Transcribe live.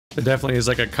It definitely is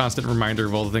like a constant reminder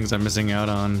of all the things I'm missing out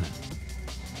on.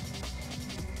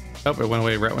 Oh, it went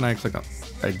away right when I clicked on.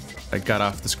 I got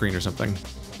off the screen or something.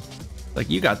 Like,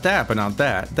 you got that, but not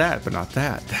that. That, but not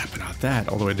that. That, but not that.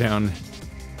 All the way down.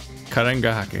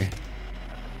 Karangahake.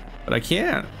 But I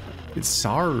can't. It's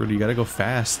hard. You gotta go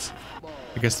fast.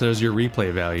 I guess there's your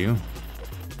replay value.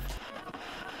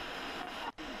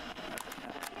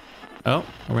 Oh,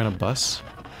 we're on a bus.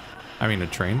 I mean a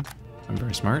train. I'm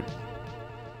very smart.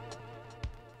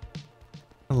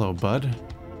 Hello, bud.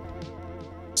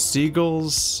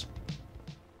 Seagulls.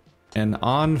 An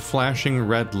on-flashing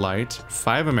red light.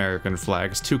 5 American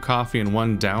flags. 2 coffee and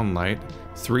 1 down light.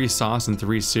 3 sauce and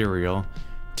 3 cereal.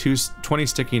 20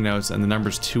 sticky notes and the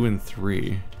numbers 2 and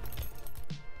 3.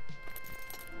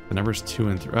 The numbers 2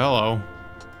 and 3. Hello.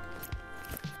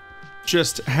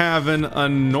 Just having a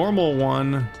normal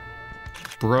one.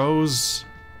 Bros.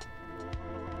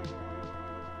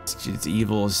 It's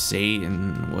evil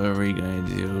Satan. What are we gonna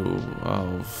do?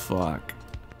 Oh, fuck.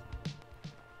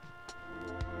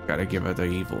 Gotta give it the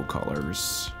evil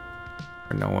colors.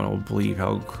 Or no one will believe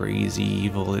how crazy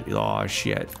evil it is. Oh,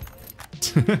 shit.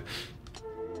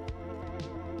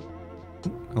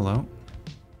 Hello?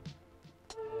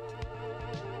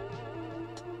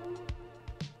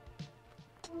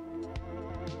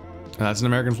 That's an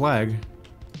American flag.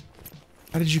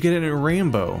 How did you get it in a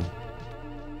rainbow?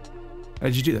 How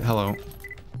did you do that? Hello. You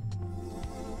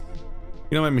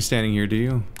don't mind me standing here, do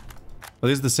you? Well,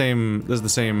 this is the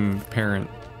same parent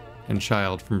and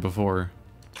child from before.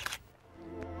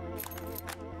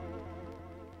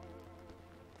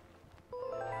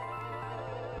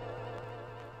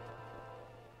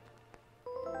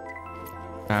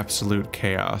 Absolute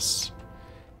chaos.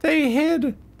 They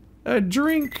hid a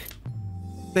drink.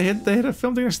 They hid a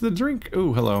film next to the drink.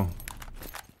 Ooh, hello.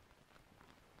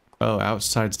 Oh,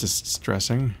 outside's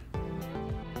distressing.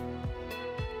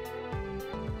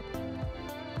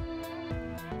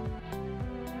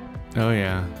 Oh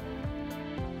yeah.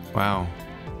 Wow.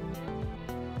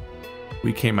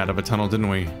 We came out of a tunnel, didn't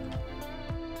we?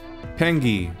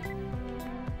 Pengi.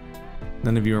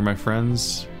 None of you are my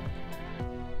friends.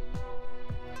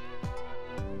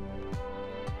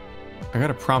 I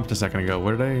got a prompt a second ago.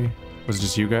 What did I... Was it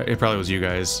just you guys? It probably was you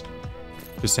guys.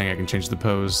 Just saying I can change the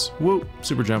pose. Whoa!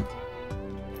 Super jump.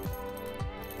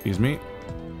 Excuse me.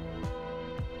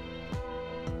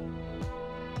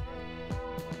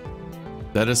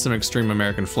 That is some extreme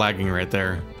American flagging right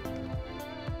there.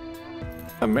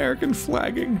 American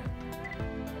flagging.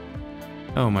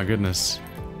 Oh my goodness.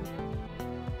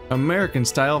 American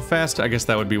style fast. I guess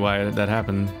that would be why that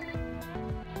happened.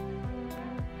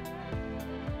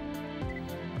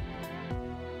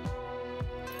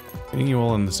 Getting you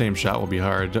all in the same shot will be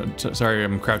hard. Sorry,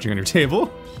 I'm crouching on your table.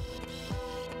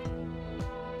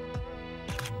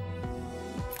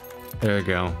 There we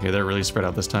go. Yeah, they're really spread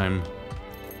out this time.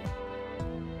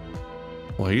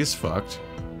 Well, he's fucked.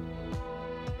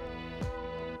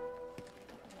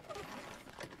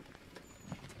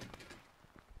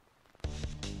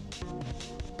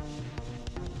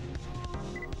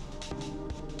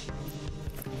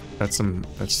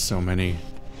 That's so many.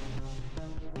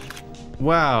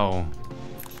 Wow.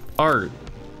 Art.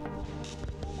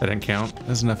 That didn't count.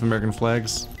 That's enough American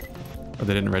flags. Or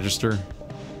they didn't register.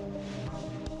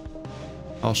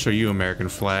 I'll show you American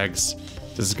flags.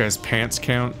 Does this guy's pants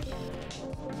count?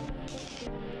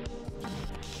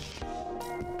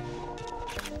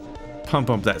 Pump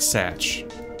up that satch.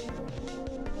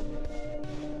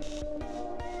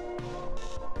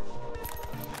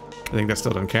 I think that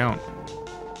still doesn't count.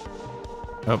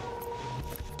 Oh.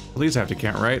 These have to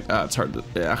count, right? It's hard to...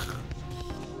 Yeah.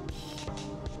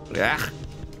 Yeah.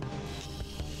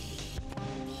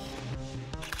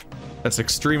 That's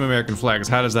extreme American flags.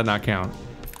 How does that not count?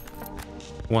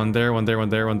 One there, one there, one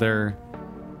there, one there.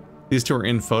 These two are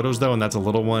in photos though, and that's a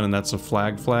little one, and that's a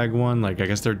flag one. Like, I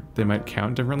guess they might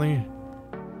count differently.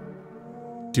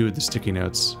 Dude, the sticky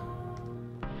notes.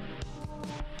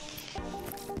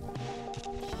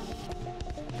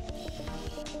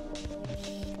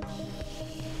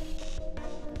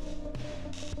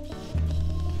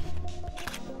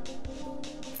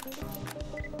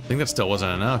 I think that still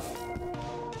wasn't enough.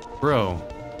 Bro.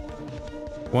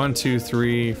 1, 2,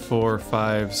 3, 4,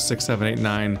 5, 6, 7, 8,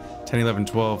 9, 10, 11,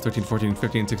 12, 13, 14,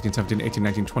 15, 16, 17, 18,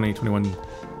 19, 20, 21. If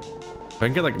I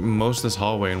can get like most of this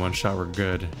hallway in one shot, we're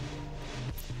good.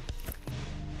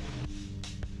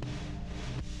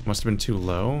 Must have been too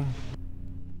low.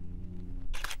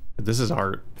 This is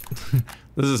art.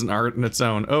 This is an art in its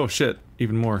own. Oh shit,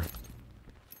 even more.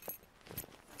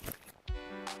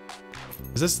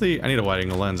 Is this the... I need a wide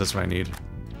angle lens, that's what I need.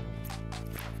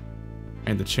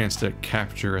 And the chance to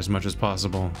capture as much as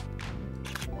possible.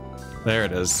 There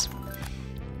it is.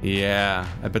 Yeah,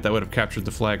 I bet that would have captured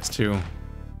the flags too.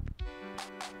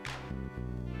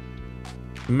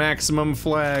 Maximum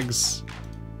flags.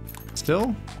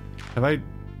 Still? Have I...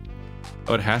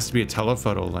 Oh, it has to be a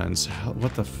telephoto lens.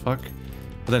 What the fuck? Well,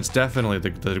 that's definitely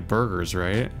the burgers,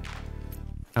 right?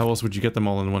 How else would you get them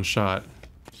all in one shot?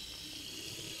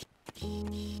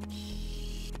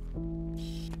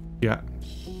 Yeah.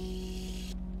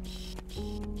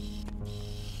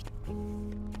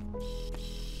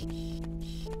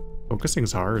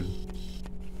 Focusing's hard.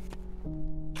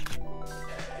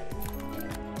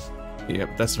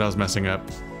 Yep, that's what I was messing up.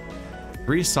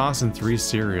 3 sauce and 3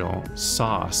 cereal.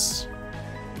 Sauce.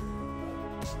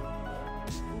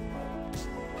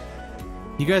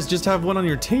 You guys just have one on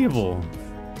your table.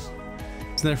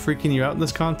 Isn't that freaking you out in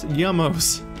this content?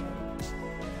 Yummos.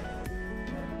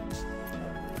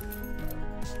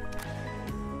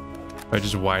 If I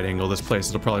just wide angle this place,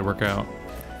 it'll probably work out.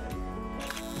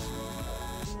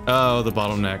 Oh, the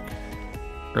bottleneck.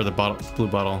 Or the blue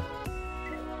bottle.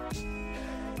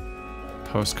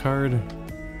 Postcard.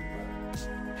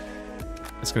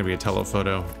 It's gonna be a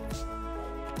telephoto.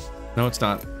 No, it's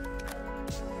not.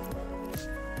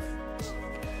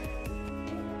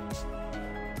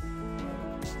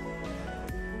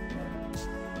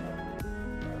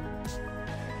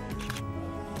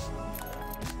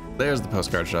 There's the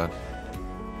postcard shot.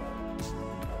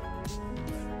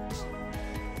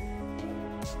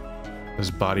 There's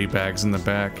body bags in the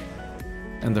back.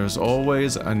 And there's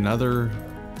always another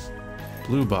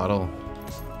blue bottle.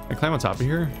 Can I climb on top of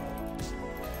here?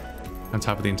 On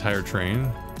top of the entire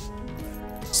train?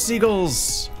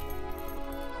 Seagulls!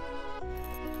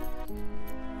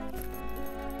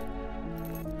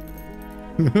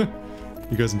 You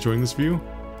guys enjoying this view?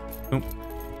 Nope.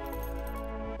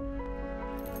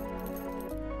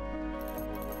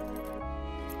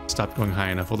 Stopped going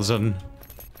high enough all of a sudden.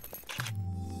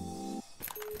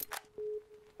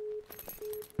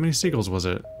 How many seagulls was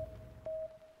it?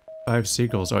 5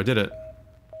 seagulls. Oh, I did it.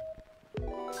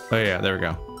 Oh yeah, there we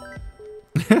go.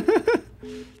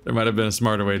 There might have been a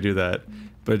smarter way to do that,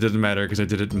 but it didn't matter because I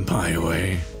did it my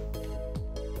way.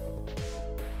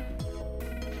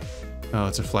 Oh,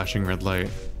 it's a flashing red light.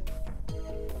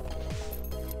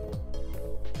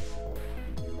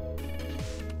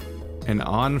 An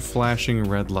on-flashing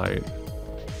red light.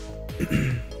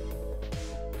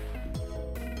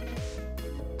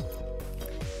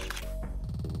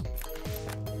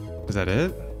 Is that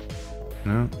it?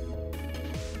 No.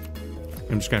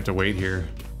 I'm just gonna have to wait here.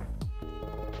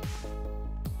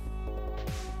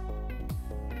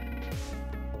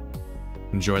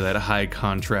 Enjoy that high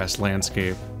contrast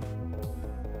landscape.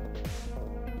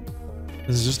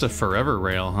 This is just a forever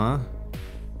rail, huh?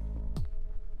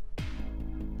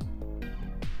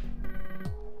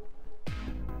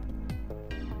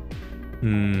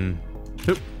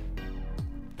 Oop.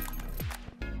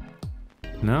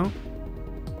 No?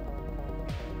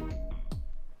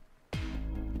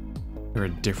 Is there a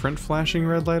different flashing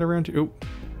red light around here? Oop.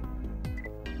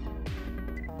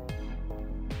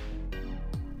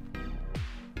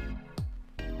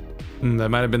 That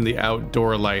might have been the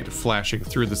outdoor light flashing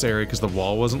through this area because the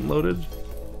wall wasn't loaded.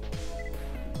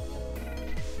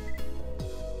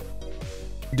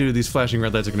 Dude, these flashing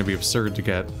red lights are going to be absurd to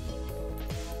get.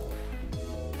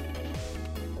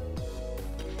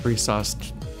 Free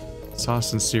sauce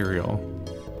and cereal.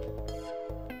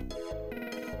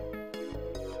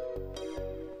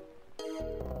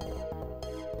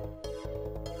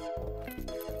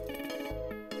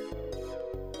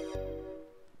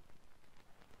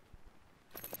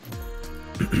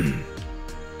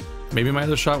 Maybe my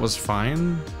other shot was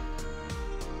fine.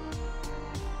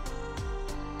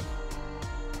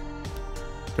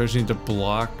 Do I just need to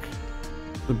block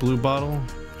the blue bottle?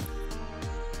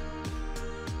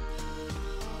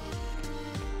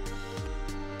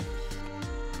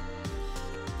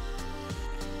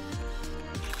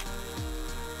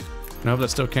 No, that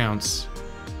still counts.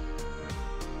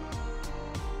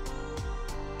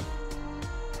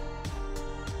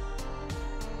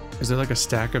 Is there like a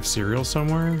stack of cereal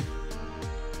somewhere?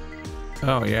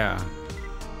 Oh, yeah.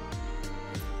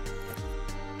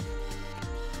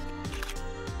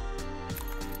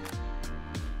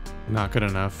 Not good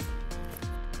enough.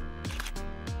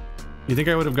 You think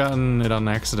I would have gotten it on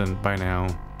accident by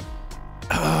now?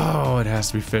 Oh, it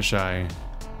has to be fisheye.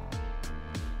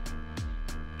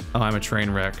 Oh, I'm a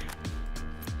train wreck.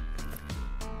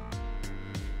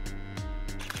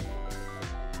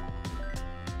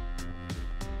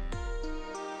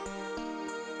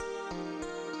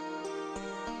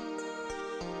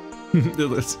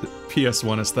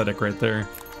 PS1 aesthetic right there.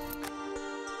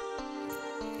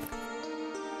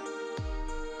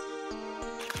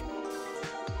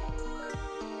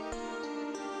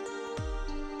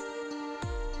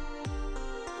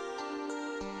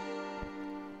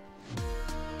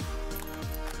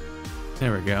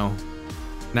 There we go.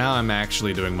 Now I'm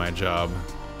actually doing my job.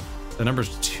 The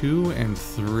numbers 2 and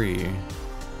 3. Does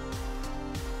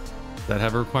that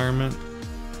have a requirement?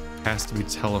 Has to be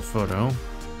telephoto.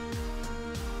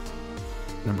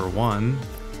 Number 1.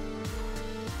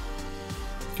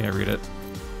 Can't read it.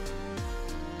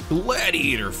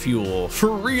 Gladiator fuel for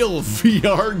real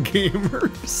VR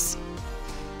gamers.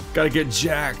 Gotta get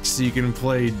jacked so you can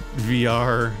play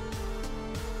VR.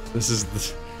 This is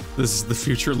the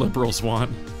future liberals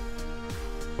want.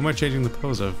 What am I changing the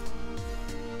pose of?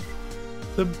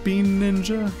 The Bean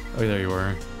Ninja? Oh, there you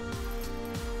are.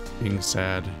 Being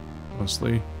sad,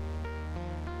 mostly.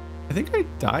 I think I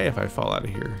die if I fall out of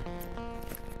here.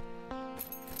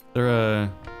 I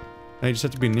just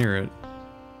have to be near it.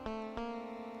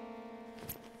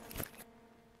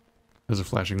 There's a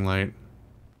flashing light.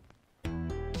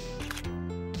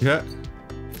 Yeah.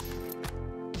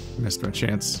 Missed my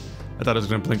chance. I thought I was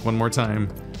gonna blink one more time.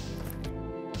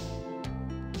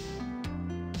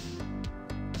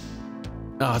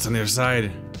 Oh, it's on the other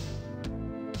side.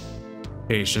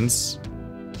 Patience.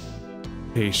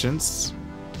 Patience.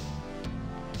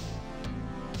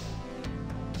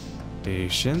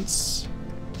 Patience.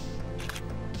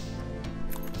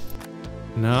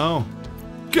 No.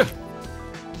 Gah!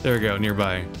 There we go,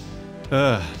 nearby.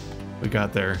 We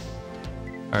got there.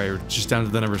 Alright, we're just down to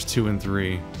the numbers 2 and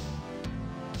 3.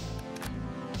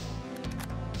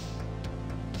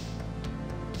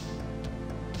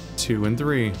 Two and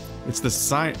 3. It's the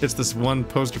sign. It's this one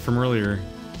poster from earlier.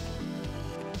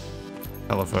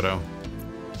 Telephoto.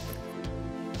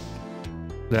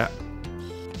 Yeah.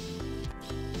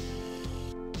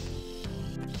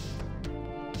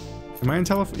 Am I in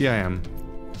telephoto? Yeah, I am.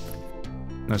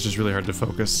 That's just really hard to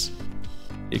focus.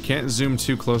 You can't zoom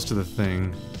too close to the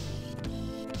thing.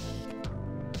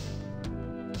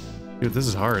 Dude, this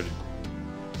is hard.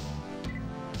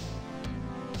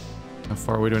 How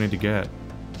far away do I need to get?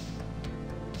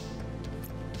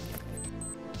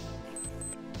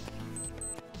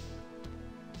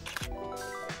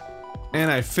 And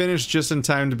I finished just in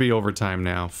time to be overtime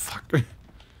now. Fuck.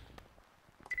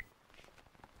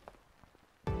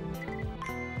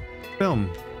 Film.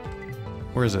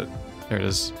 Where is it? There it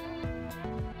is.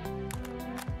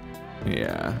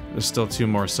 Yeah, there's still 2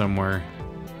 more somewhere.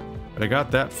 But I got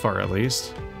that far at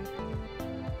least.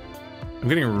 I'm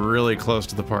getting really close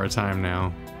to the part time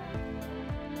now.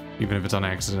 Even if it's on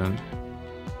accident.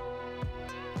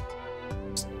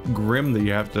 It's grim that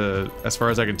you have to, as far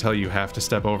as I can tell, you have to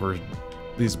step over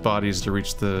these bodies to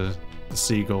reach the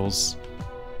seagulls.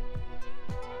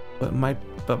 But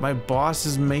my boss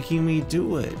is making me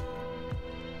do it.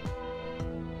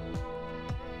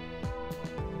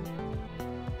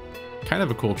 Kind of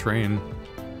a cool train.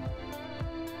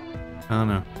 I don't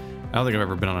know. I don't think I've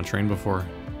ever been on a train before.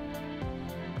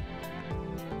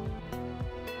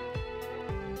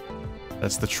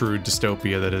 That's the true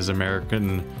dystopia that is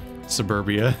American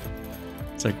suburbia.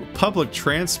 It's like public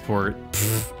transport.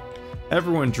 Pfft.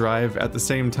 Everyone drive at the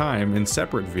same time in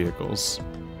separate vehicles.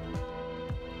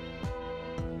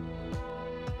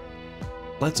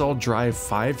 Let's all drive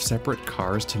 5 separate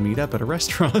cars to meet up at a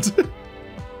restaurant.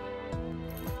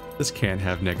 This can't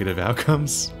have negative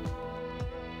outcomes.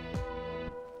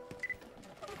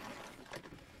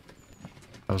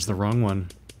 That was the wrong one.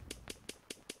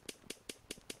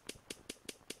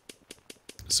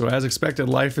 So as expected,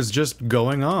 life is just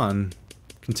going on,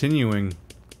 continuing,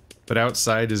 but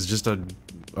outside is just a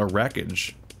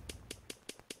wreckage.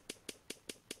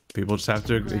 People just have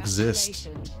to exist.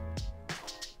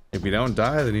 If you don't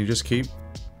die, then you just keep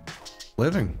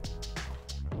living.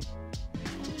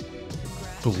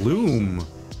 Bloom.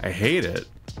 I hate it.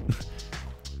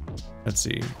 Let's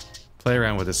see. Play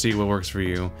around with it, see what works for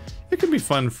you. It can be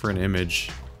fun for an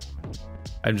image.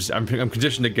 I'm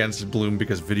conditioned against Bloom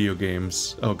because video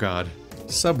games. Oh god.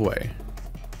 Subway.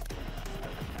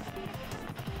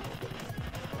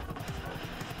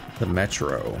 The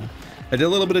Metro. I did a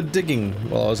little bit of digging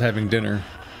while I was having dinner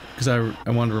because I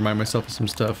wanted to remind myself of some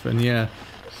stuff, and yeah,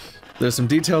 there's some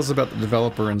details about the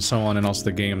developer and so on, and also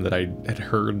the game that I had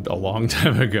heard a long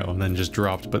time ago and then just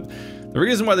dropped. But the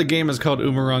reason why the game is called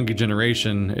Umurangi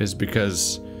Generation is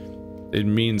because it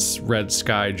means Red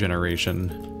Sky Generation,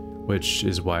 which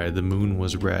is why the moon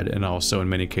was red, and also in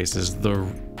many cases the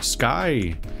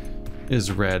sky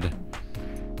is red.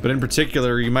 But in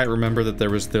particular, you might remember that there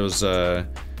was those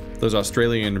those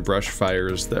Australian brush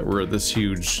fires that were this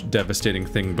huge, devastating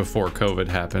thing before COVID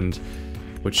happened,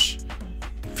 which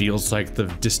feels like the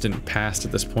distant past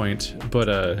at this point. But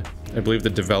I believe the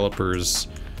developer's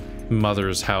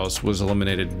mother's house was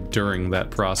eliminated during that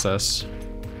process.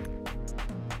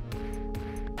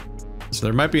 So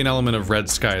there might be an element of red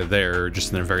sky there,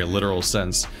 just in a very literal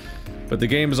sense. But the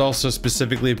game is also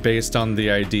specifically based on the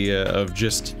idea of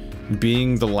just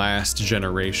being the last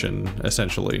generation,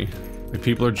 essentially. Like,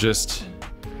 people are just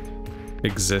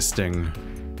existing.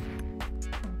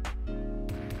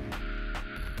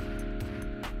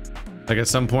 Like, at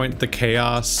some point, the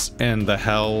chaos and the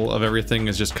hell of everything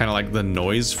is just kind of like the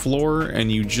noise floor,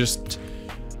 and you just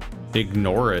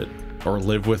ignore it or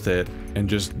live with it and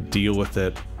just deal with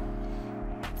it.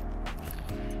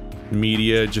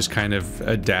 Media just kind of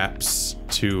adapts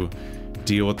to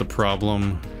deal with the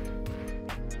problem.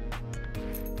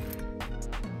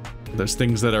 There's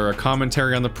things that are a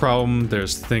commentary on the problem,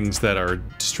 there's things that are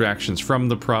distractions from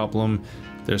the problem,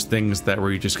 there's things that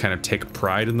where you just kind of take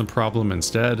pride in the problem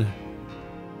instead.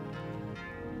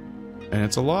 And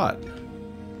it's a lot.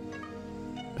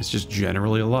 It's just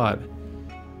generally a lot.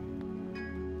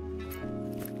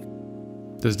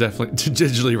 There's definitely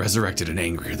digitally resurrected and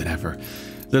angrier than ever.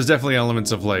 There's definitely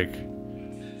elements of like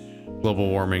global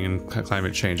warming and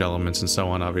climate change elements and so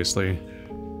on, obviously.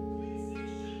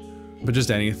 But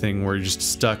just anything where you're just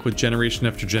stuck with generation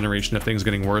after generation of things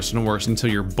getting worse and worse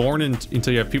until you're born in,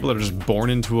 until you have people that are just born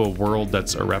into a world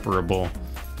that's irreparable.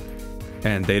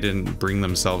 And they didn't bring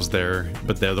themselves there,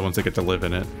 but they're the ones that get to live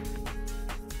in it.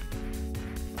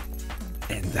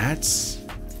 And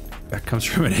that comes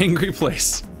from an angry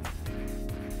place.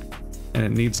 And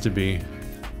it needs to be.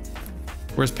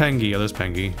 Where's Pengy? Oh, there's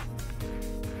Pengy.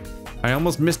 I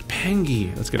almost missed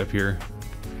Pengy. Let's get up here.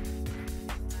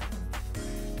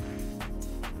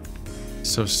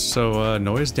 So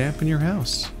noise dampen your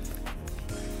house.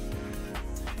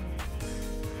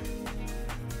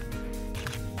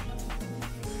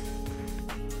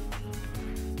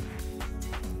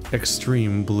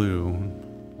 Extreme blue.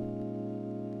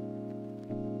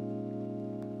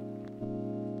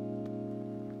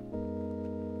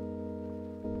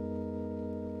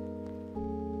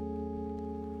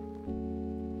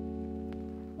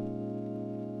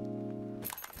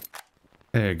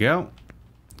 There you go.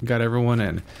 Got everyone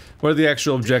in. What are the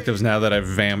actual objectives now that I've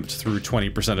vamped through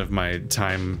 20% of my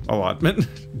time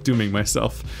allotment? Dooming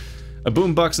myself. A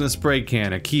boombox and a spray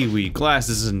can, a kiwi,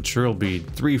 glasses and trilby,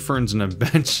 3 ferns and a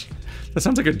bench. That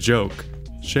sounds like a joke.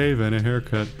 Shave and a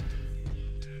haircut.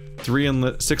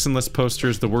 6 enlist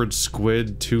posters, the word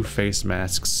squid, 2 face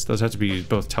masks. Those have to be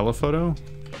both telephoto?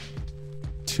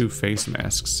 2 face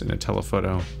masks in a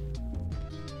telephoto.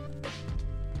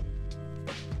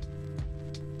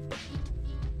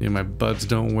 Yeah, my buds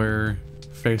don't wear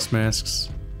face masks.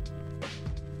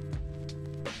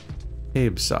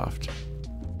 Abe soft.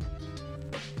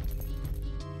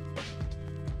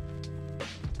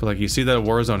 But like, you see that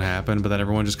Warzone happen, but then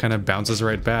everyone just kind of bounces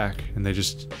right back, and they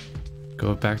just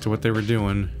go back to what they were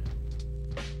doing.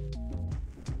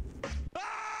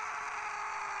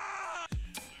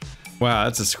 Wow,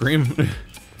 that's a scream.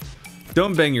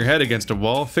 Don't bang your head against a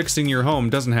wall. Fixing your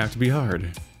home doesn't have to be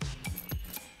hard.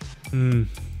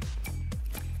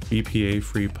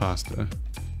 BPA-free pasta.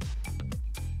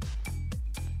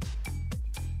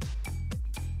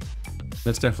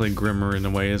 That's definitely grimmer in a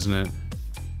way, isn't it?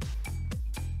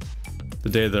 The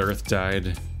day the Earth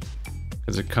died.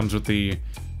 Because it comes with the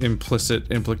implicit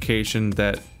implication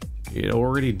that it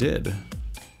already did.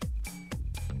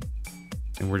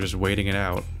 And we're just waiting it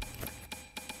out.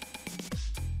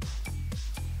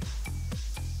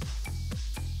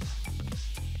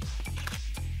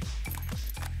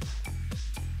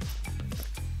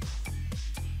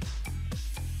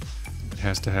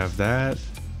 Has to have that.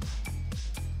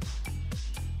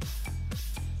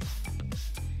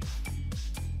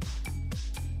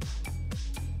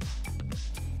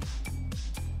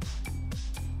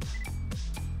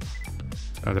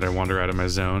 Oh, did I wander out of my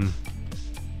zone?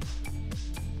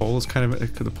 Pole is kind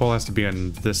of, the pole has to be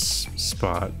on this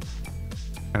spot,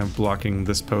 kind of blocking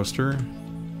this poster.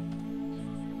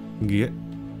 Yeah.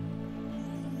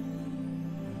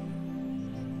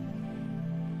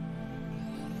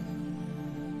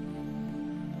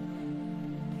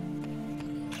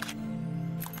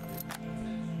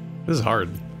 This is hard.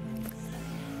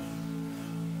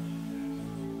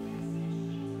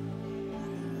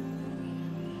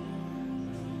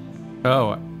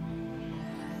 Oh,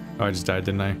 I just died,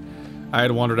 didn't I? I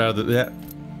had wandered out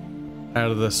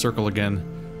of the circle again.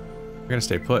 I gotta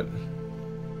stay put.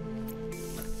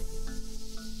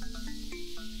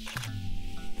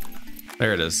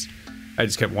 There it is. I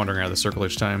just kept wandering out of the circle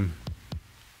each time.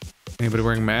 Anybody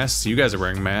wearing masks? You guys are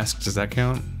wearing masks. Does that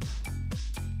count?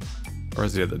 Or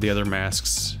is the other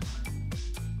masks?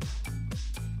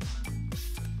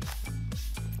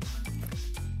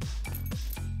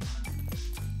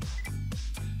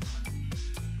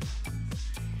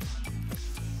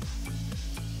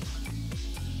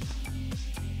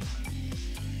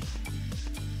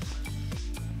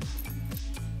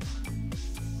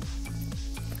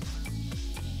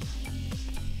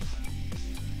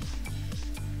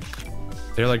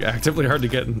 They're like actively hard to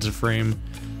get into frame.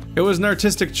 It was an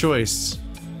artistic choice.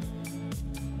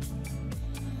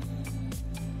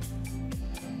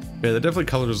 Yeah, that definitely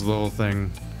colors the whole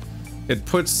thing. It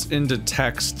puts into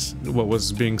text what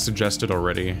was being suggested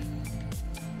already.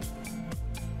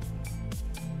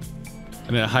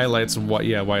 And it highlights what,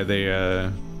 yeah, why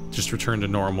they just returned to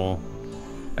normal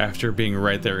after being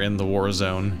right there in the war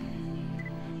zone.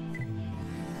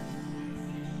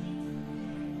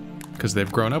 Because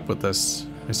they've grown up with this.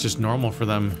 It's just normal for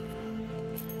them.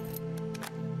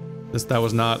 That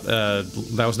was not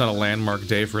a landmark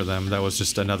day for them. That was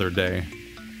just another day.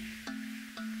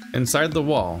 Inside the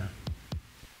Wall.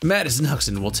 Madison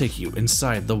Huxton will take you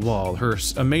inside the wall. Her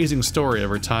amazing story of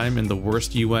her time in the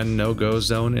worst UN no-go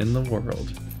zone in the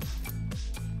world.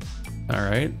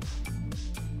 Alright.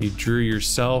 You drew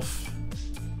yourself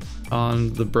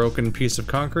on the broken piece of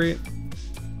concrete.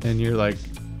 And you're like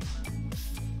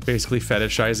basically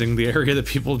fetishizing the area that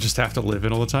people just have to live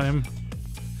in all the time.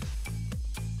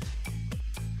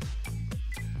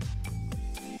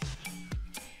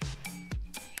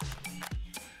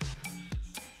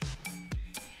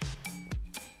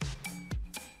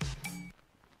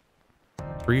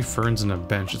 Three ferns and a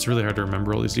bench. It's really hard to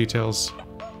remember all these details.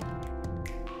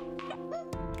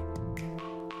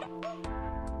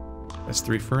 That's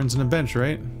 3 ferns and a bench,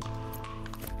 right?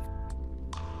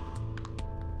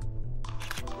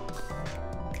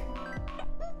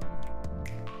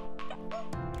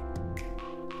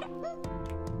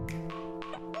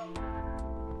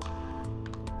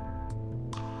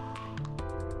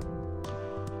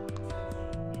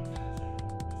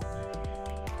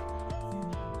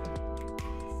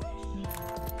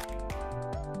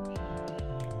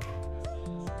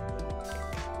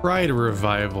 Pride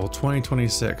Revival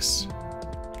 2026.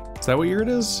 Is that what year it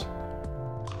is?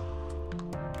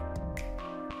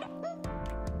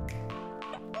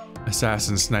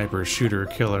 Assassin, sniper, shooter,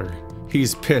 killer.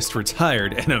 He's pissed,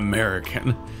 retired, and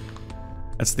American.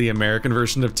 That's the American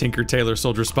version of Tinker, Tailor,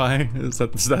 Soldier, Spy. Is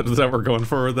that what we're going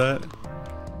for with that?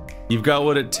 You've got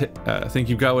what it think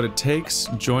you've got what it takes?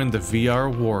 Join the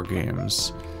VR war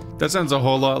games. That sounds a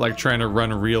whole lot like trying to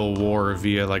run real war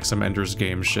via like some Ender's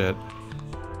Game shit.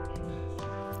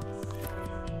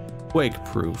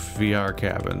 Quake-proof VR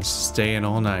cabins, stay in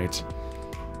all night.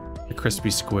 A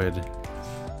crispy squid.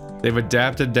 They've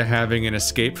adapted to having an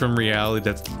escape from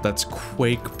reality that's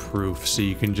quake-proof, so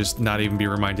you can just not even be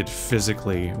reminded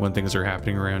physically when things are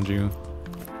happening around you.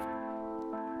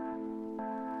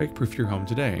 Quake-proof your home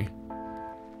today.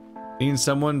 Need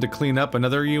someone to clean up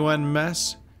another UN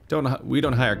mess? We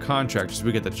don't hire contractors,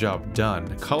 we get the job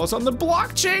done. Call us on the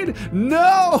blockchain?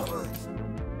 No!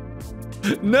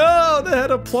 No, they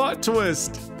had a plot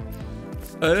twist.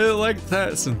 I didn't like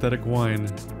that. Synthetic wine.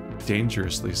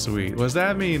 Dangerously sweet. What does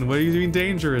that mean? What do you mean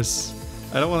dangerous?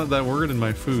 I don't want that word in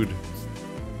my food.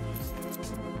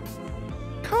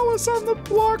 Call us on the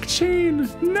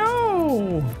blockchain.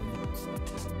 No.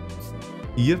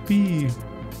 Yippee.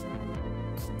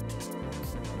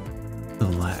 The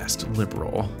last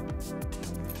liberal.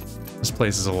 This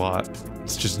place is a lot.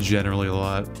 It's just generally a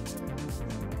lot.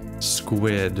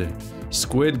 Squid.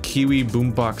 Squid, kiwi,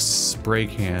 boombox, spray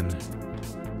can.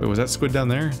 Wait, was that squid down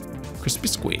there? Crispy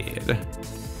squid.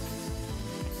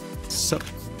 So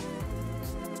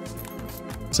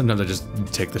sometimes I just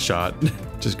take the shot.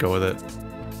 Just go with it.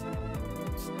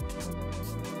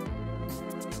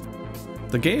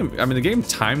 The game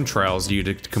time trials you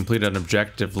to complete an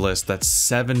objective list that's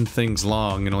 7 things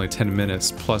long in only 10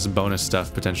 minutes, plus bonus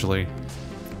stuff potentially.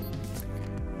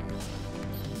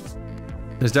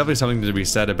 There's definitely something to be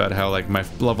said about how like my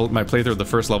playthrough of the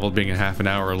first level being a half an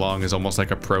hour long is almost like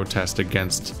a protest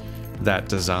against that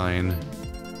design.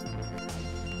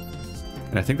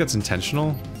 And I think that's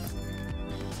intentional.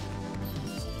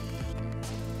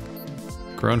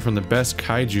 Grown from the best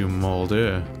kaiju mold,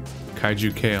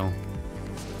 kaiju kale.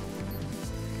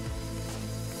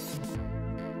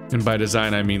 And by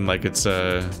design I mean like it's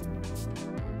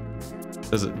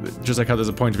just like how there's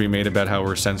a point to be made about how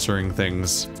we're censoring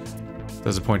things.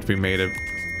 There's a point to be made of...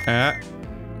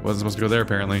 wasn't supposed to go there,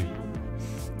 apparently.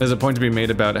 There's a point to be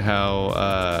made about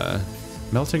how,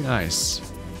 Melting ice.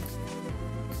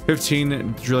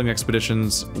 15 drilling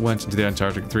expeditions went into the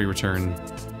Antarctic, 3 returned.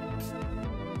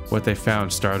 What they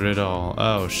found started it all.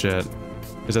 Oh shit.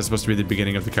 Is that supposed to be the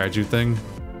beginning of the kaiju thing?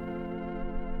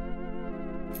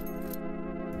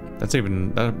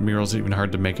 That mural's even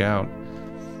hard to make out.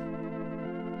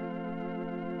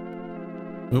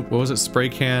 Oop, what was it? Spray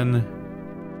can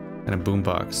and a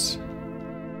boombox.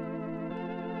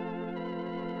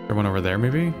 Everyone over there,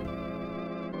 maybe?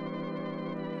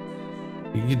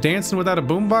 You dancing without a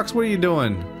boombox? What are you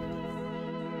doing?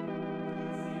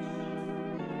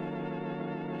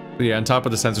 But yeah, on top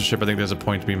of the censorship, I think there's a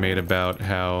point to be made about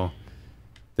how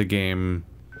the game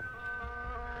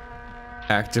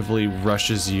actively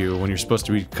rushes you when you're supposed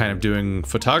to be kind of doing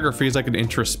photography is like an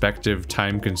introspective,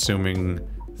 time-consuming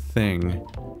thing.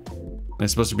 And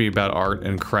it's supposed to be about art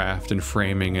and craft and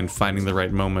framing and finding the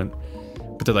right moment.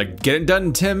 But they're like, get it done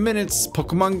in 10 minutes!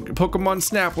 Pokemon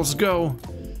Snap, let's go!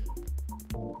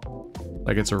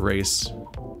 Like it's a race.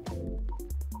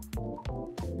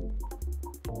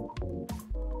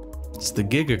 It's the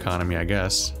gig economy, I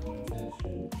guess.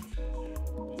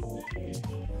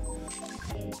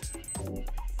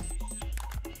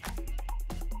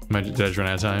 Did I just run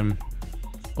out of time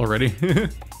already?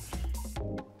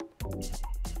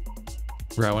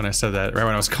 Right when I said that, right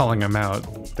when I was calling them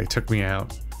out, they took me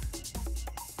out.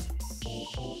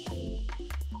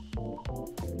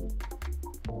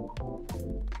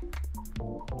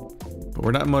 But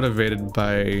we're not motivated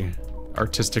by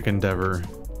artistic endeavor.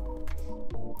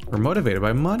 We're motivated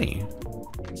by money.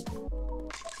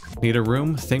 Need a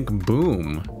room? Think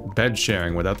boom. Bed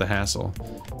sharing without the hassle.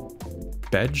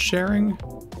 Bed sharing?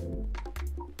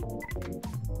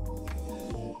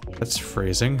 That's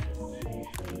phrasing.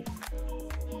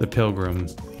 The Pilgrim.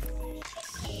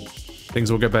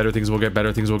 Things will get better, things will get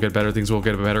better, things will get better, things will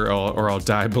get better, or I'll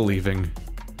die believing.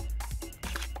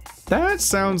 That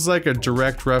sounds like a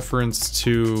direct reference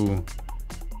to,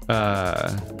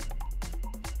 let's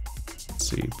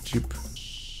see, Jeep.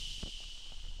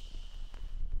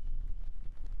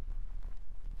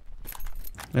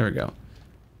 There we go.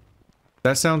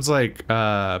 That sounds like,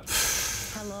 Hello.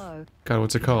 God,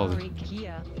 what's it called?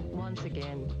 Here once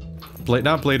again.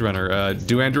 Not Blade Runner,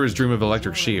 Do Androids Dream of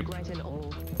Electric Sheep?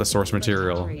 The source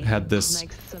material had this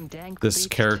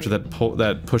character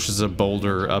that pushes a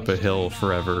boulder up a hill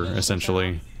forever,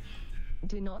 essentially,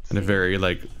 in a very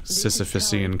like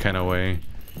Sisyphusian kind of way.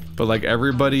 But like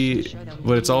everybody,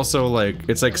 but it's also like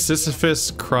it's like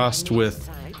Sisyphus crossed with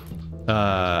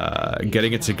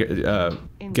getting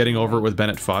over it with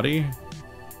Bennett Foddy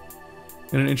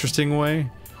in an interesting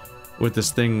way. With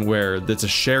this thing where it's a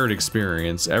shared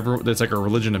experience. It's like a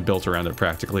religion built around it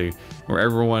practically, where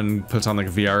everyone puts on like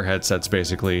VR headsets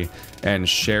basically and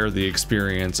share the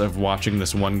experience of watching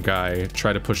this one guy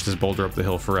try to push this boulder up the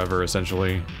hill forever,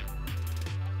 essentially.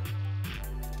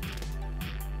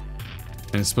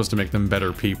 And it's supposed to make them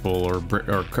better people or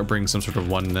bring some sort of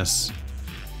oneness.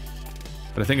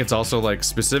 But I think it's also like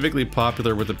specifically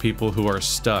popular with the people who are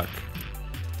stuck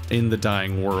in the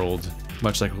dying world.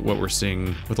 Much like what we're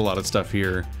seeing with a lot of stuff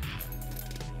here.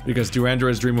 Because Do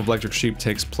Androids Dream of Electric Sheep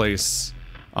takes place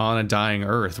on a dying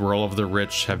Earth where all of the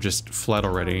rich have just fled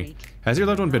already. Has your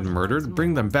loved one been murdered?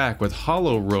 Bring them back with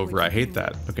Hollow Rover. I hate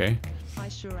that. Okay. I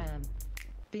sure am.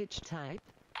 Bitch type.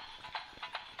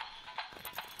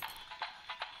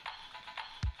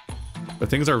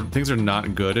 But things are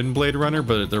not good in Blade Runner,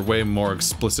 but they're way more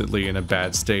explicitly in a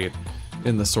bad state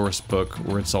in the source book,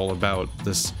 where it's all about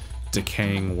this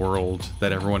decaying world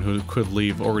that everyone who could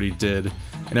leave already did,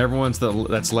 and everyone's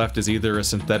that's left is either a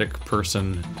synthetic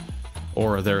person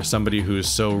or they're somebody who's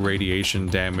so radiation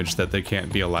damaged that they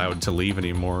can't be allowed to leave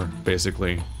anymore,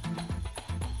 basically.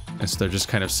 And so they're just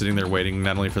kind of sitting there waiting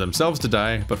not only for themselves to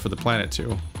die, but for the planet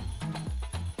to.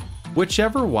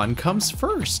 Whichever one comes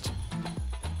first.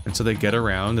 And so they get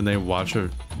around and they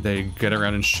get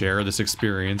around and share this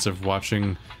experience of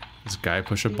watching this guy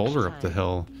push a boulder up the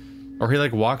hill. Or he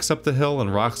like walks up the hill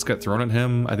and rocks get thrown at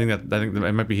him. I think that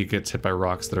it might be he gets hit by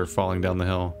rocks that are falling down the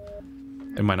hill.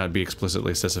 It might not be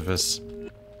explicitly Sisyphus,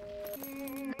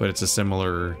 but it's a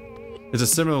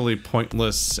similarly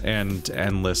pointless and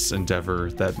endless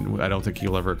endeavor that I don't think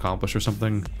he'll ever accomplish or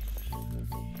something.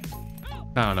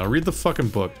 I don't know. Read the fucking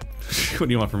book. What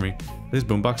do you want from me? Are these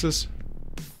boomboxes?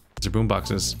 These are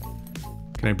boomboxes.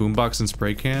 Can I boombox and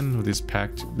spray can with these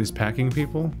packing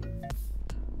people?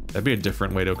 That'd be a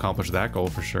different way to accomplish that goal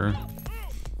for sure.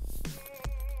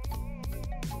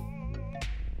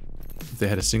 If they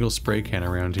had a single spray can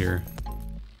around here.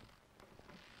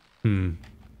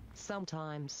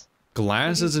 Sometimes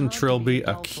Glasses and trilby,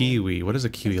 a kiwi. What does a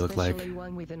kiwi look like? Especially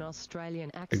one with an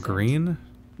Australian A accent. green?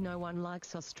 No one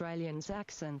likes Australians'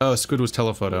 accents. Oh, Squid was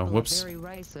telephoto. People are Whoops. very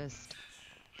racist.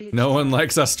 No one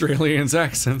likes Australians'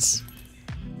 accents.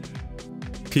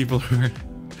 People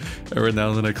are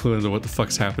now that I clue into what the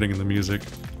fuck's happening in the music.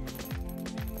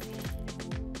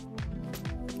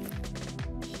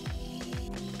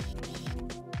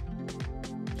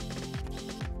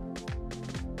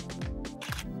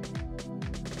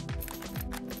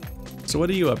 So what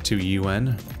are you up to,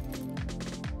 UN?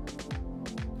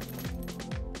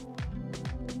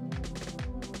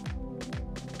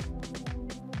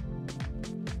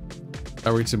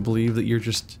 Are we to believe that you're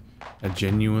just a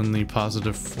genuinely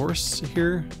positive force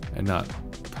here and not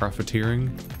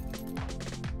profiteering?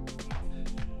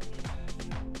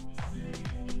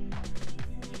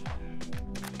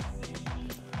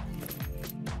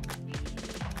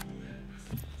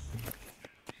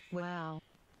 Wow.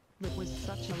 It was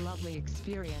such a lovely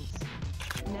experience.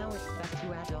 Now it's back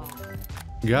to Adolf.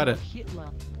 Got it. Hitler.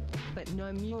 But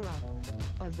no Murat.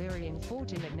 A very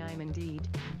unfortunate name indeed.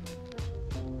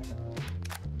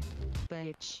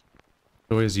 Bitch.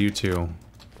 Always you two.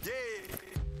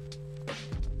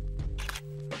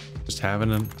 Just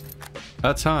having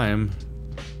a time.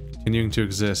 Continuing to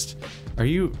exist. Are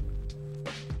you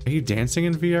dancing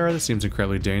in VR? That seems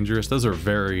incredibly dangerous. Those are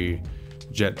very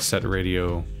Jet Set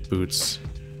Radio boots.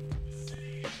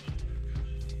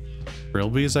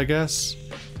 Trilbies, I guess?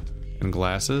 And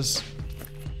glasses?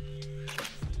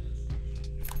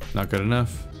 Not good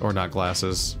enough? Or not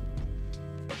glasses?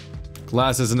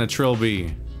 Glasses and a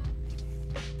trilby.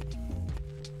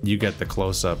 You get the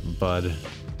close-up, bud.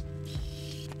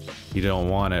 You don't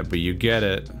want it, but you get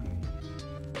it.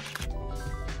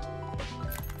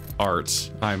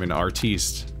 Art. I'm an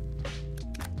artiste.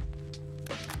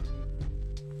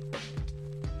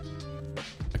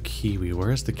 A kiwi.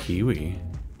 Where's the kiwi?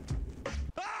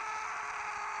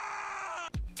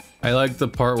 I like the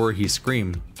part where he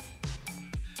scream.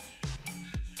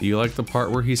 Do you like the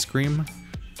part where he scream?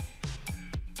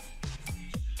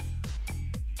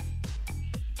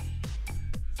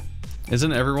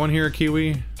 Isn't everyone here a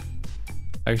kiwi?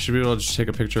 I should be able to just take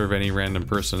a picture of any random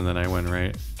person and then I win,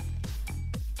 right?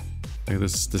 Like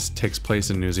this takes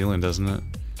place in New Zealand, doesn't it?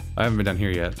 I haven't been down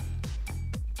here yet.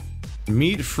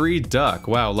 Meat-free duck.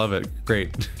 Wow, love it.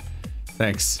 Great.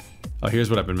 Thanks. Oh,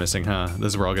 here's what I've been missing, huh? This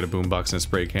is where I'll get a boombox and a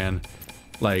spray can.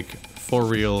 Like, for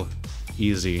real,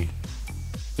 easy.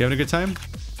 You having a good time?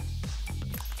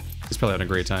 He's probably having a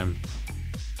great time.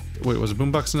 Wait, was a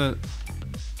boombox in it?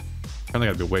 Apparently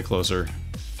gotta be way closer.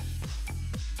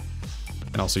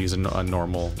 And also use a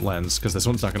normal lens, because this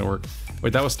one's not gonna work.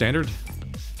 Wait, that was standard?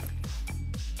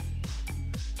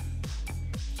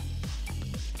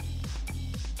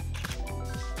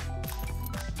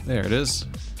 There it is.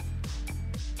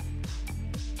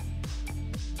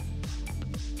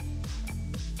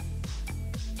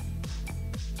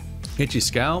 Itchy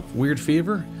scalp, weird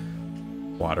fever,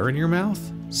 water in your mouth,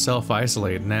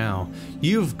 self-isolate now.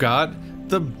 You've got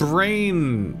the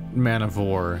brain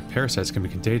manivore. Parasites can be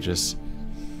contagious.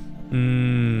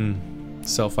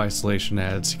 Self-isolation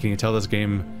ads. Can you tell this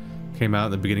game came out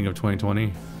at the beginning of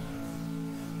 2020?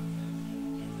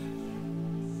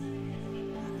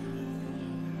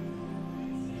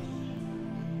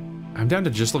 I'm down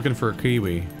to just looking for a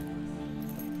kiwi.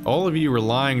 All of you were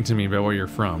lying to me about where you're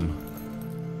from.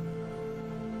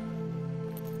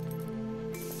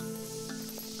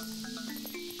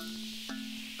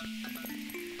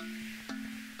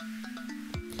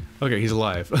 Okay, he's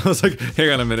alive. I was like,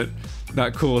 hang on a minute.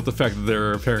 Not cool with the fact that there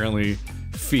are apparently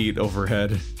feet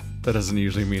overhead. That doesn't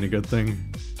usually mean a good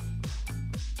thing.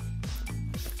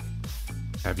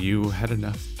 Have you had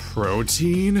enough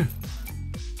protein?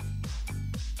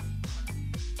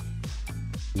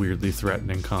 Weirdly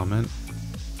threatening comment.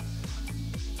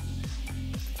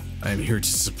 I'm here to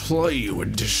supply you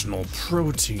additional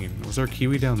protein. Was there a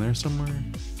kiwi down there somewhere?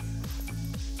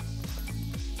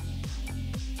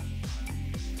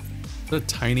 A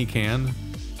tiny can.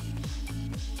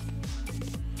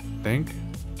 Think.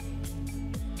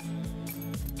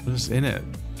 What is in it?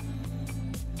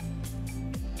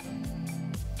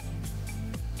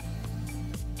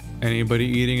 Anybody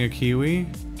eating a kiwi?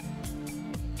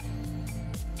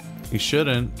 You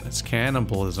shouldn't. That's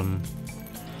cannibalism.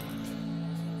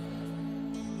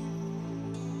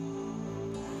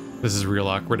 This is real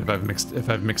awkward if I've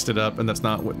mixed it up, and that's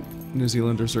not what New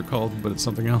Zealanders are called, but it's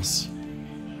something else.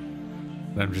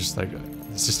 And I'm just like,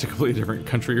 it's just a completely different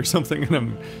country or something, and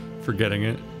I'm forgetting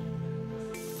it.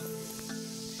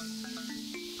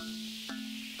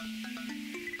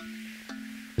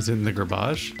 Is it in the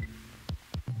garbage?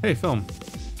 Hey, film.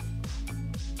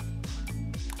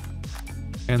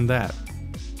 And that.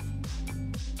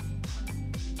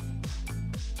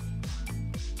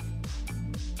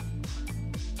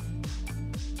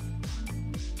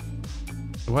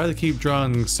 Why do they keep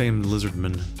drawing the same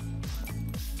lizardman?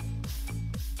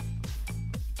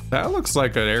 That looks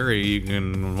like an area you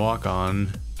can walk on.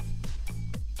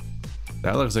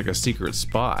 That looks like a secret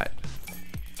spot.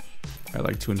 I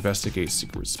like to investigate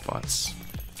secret spots.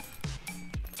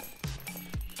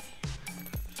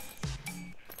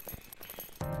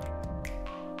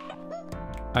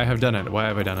 I have done it. Why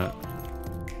have I done it?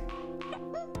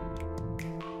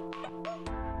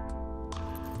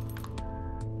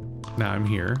 Now I'm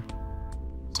here.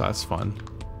 So that's fun.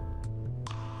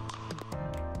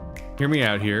 Hear me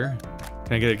out here.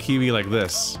 Can I get a kiwi like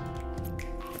this?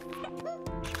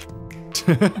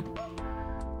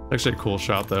 Actually a cool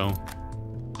shot though.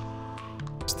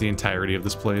 Just the entirety of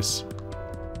this place.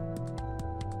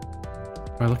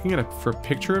 Am I looking at for a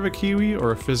picture of a kiwi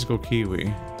or a physical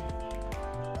kiwi?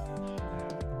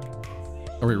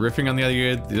 Are we riffing on the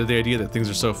idea that things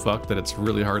are so fucked that it's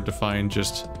really hard to find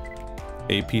just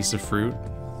a piece of fruit?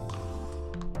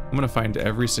 I'm gonna find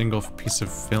every single piece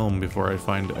of film before I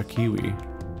find a kiwi.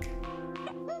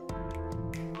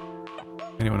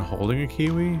 Anyone holding a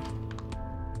kiwi?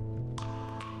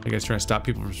 You guys trying to stop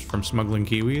people from smuggling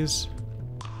kiwis?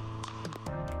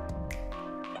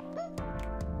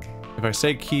 If I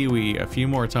say kiwi a few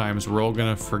more times, we're all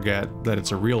gonna forget that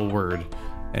it's a real word,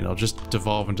 and it'll just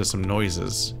devolve into some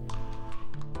noises.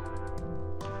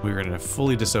 We're gonna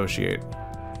fully dissociate.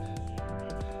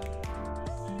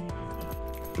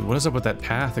 Dude, what is up with that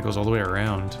path that goes all the way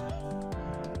around?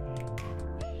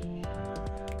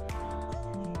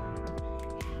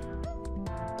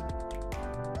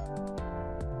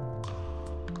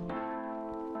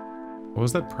 What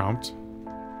was that prompt?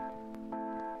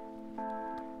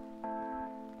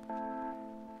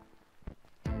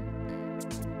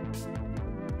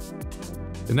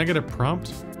 Didn't I get a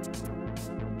prompt?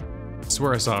 I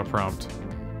swear I saw a prompt.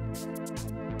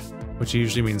 Which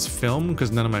usually means film,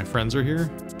 because none of my friends are here.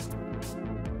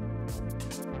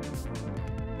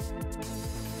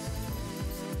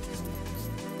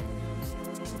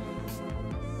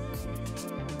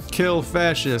 Kill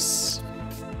fascists.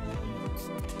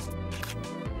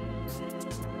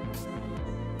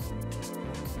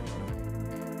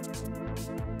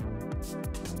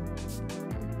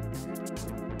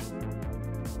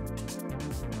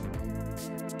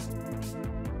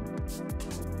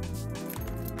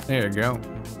 There you go.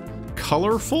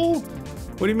 Colorful?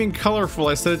 What do you mean colorful?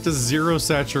 I set it to 0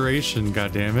 saturation,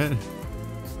 goddammit.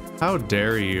 How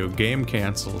dare you? Game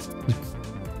cancelled.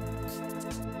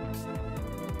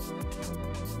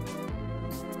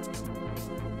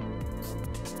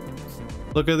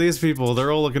 Look at these people.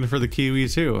 They're all looking for the kiwi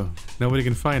too. Nobody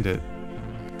can find it.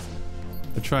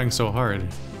 They're trying so hard.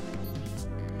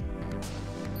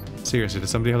 Seriously, does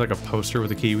somebody have like a poster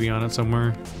with a kiwi on it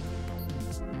somewhere?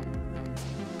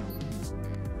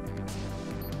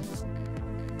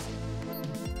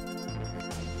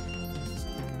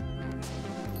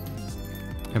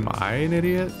 Am I an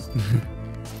idiot?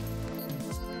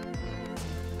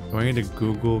 Do I need to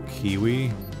Google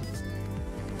kiwi?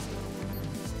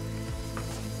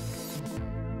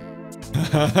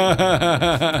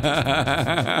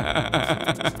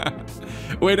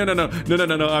 Wait,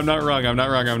 no, I'm not wrong, I'm not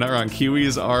wrong.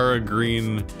 Kiwis are a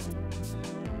green...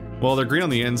 Well, they're green on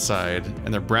the inside,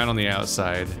 and they're brown on the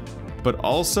outside. But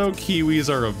also, kiwis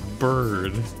are a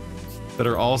bird that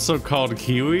are also called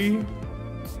kiwi?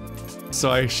 So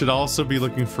I should also be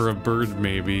looking for a bird,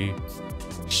 maybe.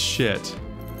 Shit.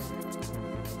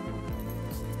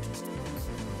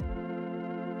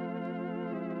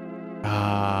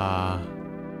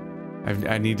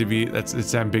 I need to be,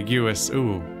 it's ambiguous.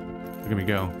 Ooh, look at me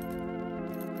go.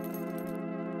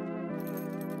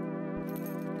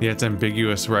 Yeah, it's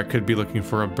ambiguous where I could be looking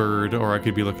for a bird or I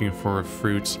could be looking for a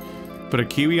fruit. But a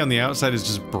kiwi on the outside is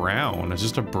just brown. It's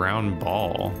just a brown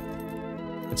ball.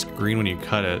 It's green when you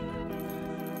cut it.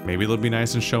 Maybe it'll be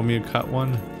nice and show me a cut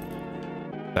one.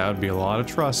 That would be a lot of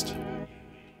trust.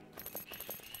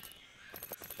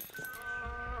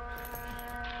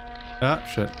 Ah,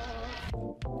 shit.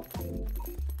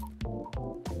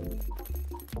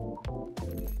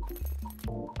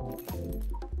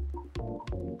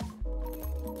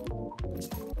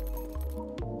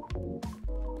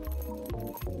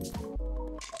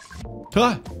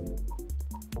 Ah!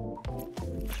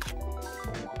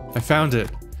 I found it.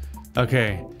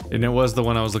 Okay, and it was the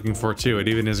one I was looking for too. It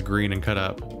even is green and cut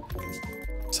up.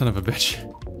 Son of a bitch.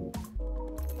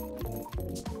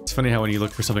 It's funny how when you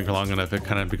look for something for long enough, it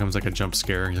kind of becomes like a jump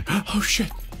scare. You're like, oh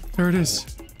shit, there it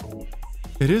is.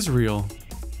 It is real.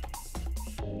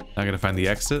 I gotta find the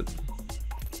exit,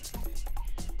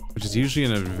 which is usually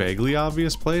in a vaguely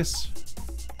obvious place.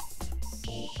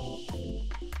 You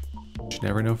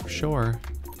never know for sure.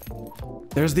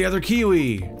 There's the other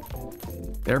Kiwi.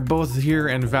 They're both here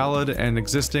and valid and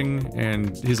existing,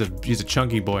 and he's a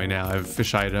chunky boy now. I've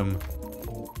fish-eyed him.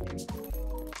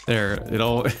 There, it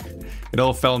all it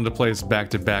all fell into place back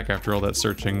to back after all that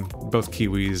searching. Both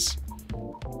Kiwis,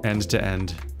 end to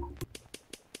end.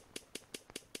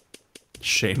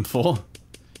 Shameful.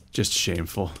 Just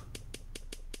shameful.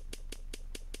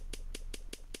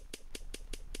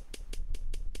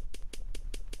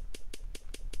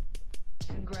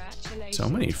 So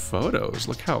many photos.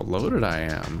 Look how loaded I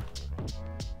am.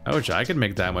 I wish I could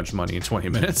make that much money in 20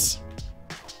 minutes.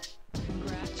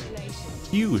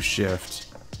 Hue shift.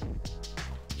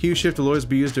 Hue shift will always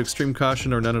be used to extreme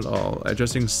caution or none at all.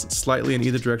 Adjusting slightly in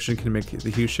either direction can make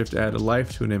the hue shift add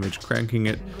life to an image. Cranking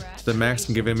it to the max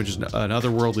can give images an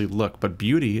otherworldly look, but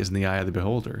beauty is in the eye of the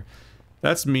beholder.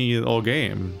 That's me all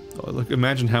game. Look,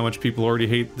 imagine how much people already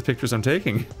hate the pictures I'm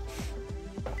taking.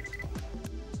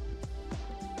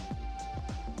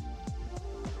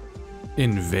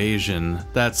 Invasion.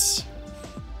 It's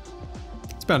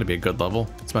bound to be a good level.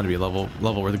 It's bound to be a level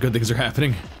where the good things are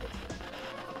happening.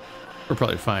 We're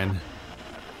probably fine.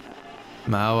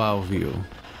 Mau view.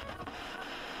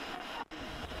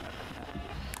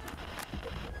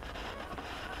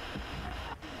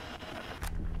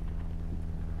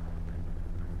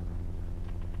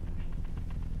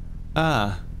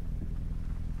 Ah.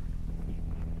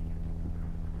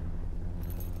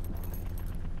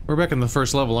 We're back in the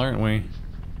first level, aren't we?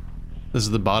 This is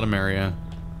the bottom area.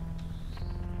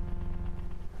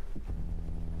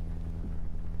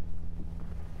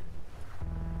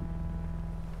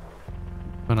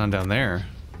 What's going on down there?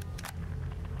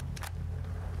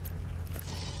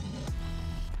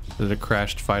 Is it a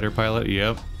crashed fighter pilot?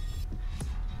 Yep.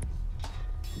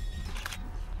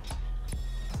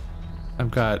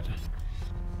 I've got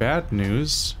bad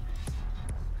news.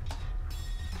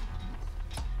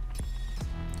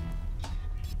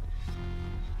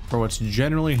 For what's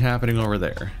generally happening over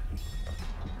there.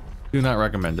 Do not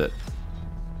recommend it.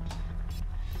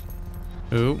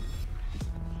 Ooh.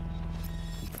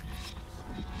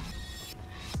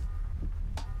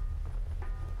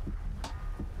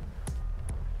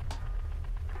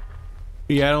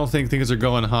 Yeah, I don't think things are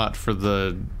going hot for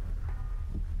the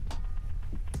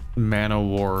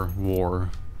Man-O-War.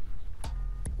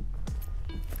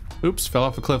 Oops, fell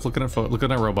off a cliff looking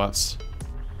at robots.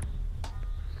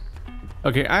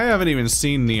 Okay, I haven't even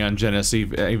seen Neon Genesis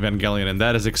Evangelion, and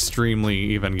that is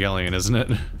extremely Evangelion, isn't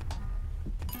it?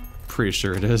 Pretty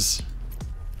sure it is.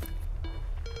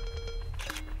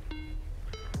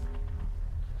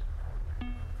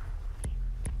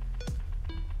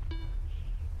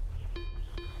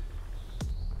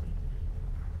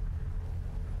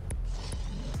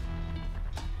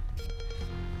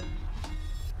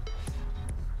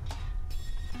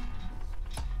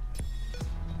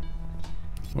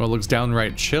 Well, it looks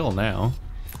downright chill now.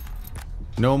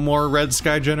 No more Red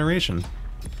Sky Generation.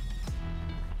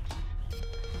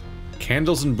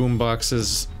 Candles and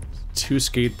boomboxes, 2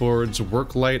 skateboards,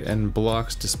 work light and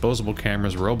blocks, disposable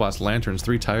cameras, robots, lanterns,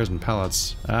 3 tires and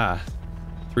pallets. Ah.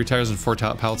 3 tires and 4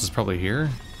 pallets is probably here?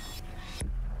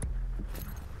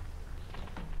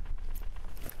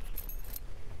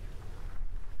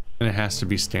 And it has to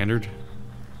be standard?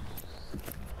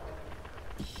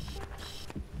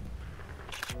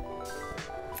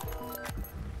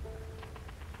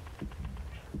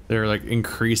 They're like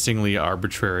increasingly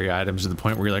arbitrary items to the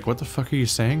point where you're like, what the fuck are you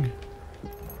saying?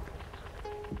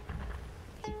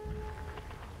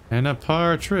 And a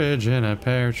partridge in a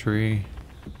pear tree.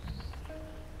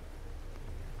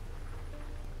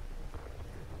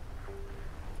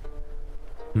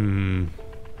 I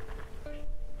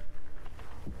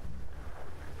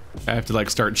have to like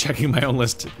start checking my own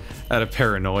list out of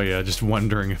paranoia, just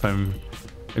wondering if I'm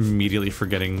immediately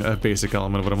forgetting a basic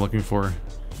element of what I'm looking for.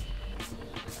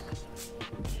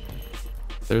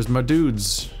 There's my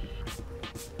dudes.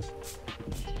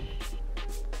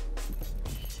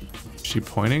 Is she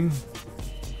pointing?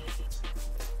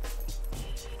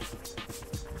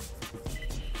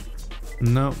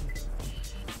 No.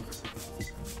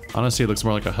 Honestly, it looks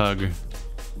more like a hug.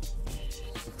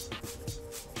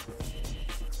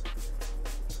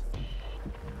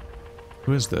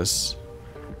 Who is this?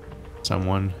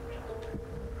 Someone.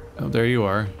 Oh, there you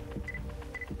are.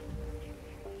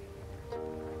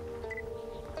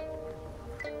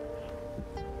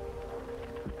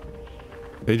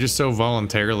 They just so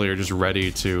voluntarily are just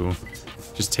ready to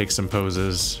just take some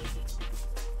poses.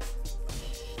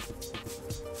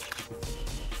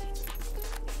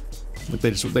 Like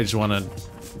they just want to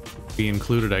be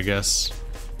included, I guess.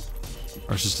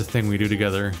 Or it's just a thing we do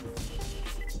together.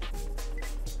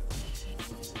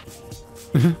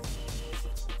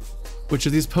 Which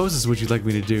of these poses would you like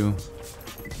me to do?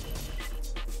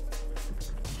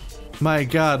 My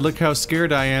god, look how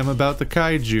scared I am about the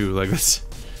kaiju. Like this.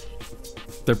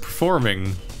 They're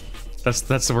performing.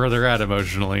 That's where they're at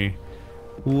emotionally.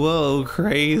 Whoa,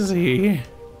 crazy.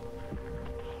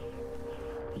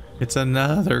 It's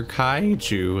another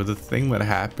kaiju, the thing that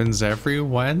happens every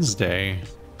Wednesday.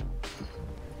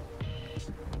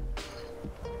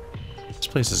 This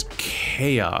place is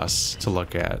chaos to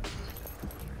look at.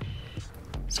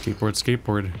 Skateboard,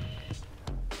 skateboard.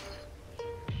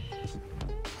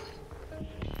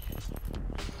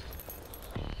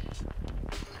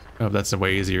 Oh, that's a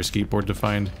way easier skateboard to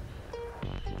find.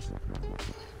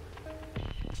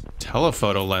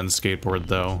 Telephoto lens skateboard,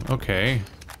 though. Okay.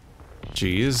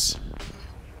 Jeez.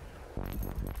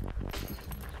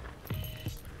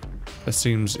 That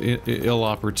seems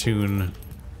ill-opportune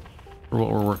for what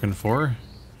we're working for.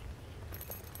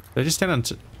 Did I just stand on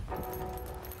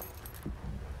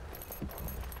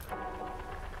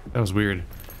That was weird.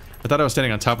 I thought I was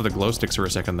standing on top of the glow sticks for a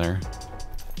second there.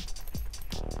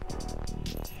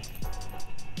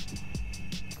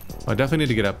 I definitely need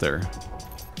to get up there.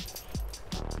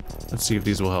 Let's see if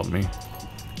these will help me.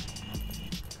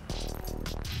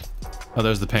 Oh,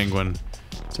 there's the penguin.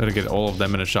 So I gotta get all of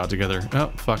them in a shot together. Oh,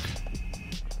 fuck.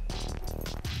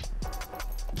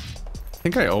 I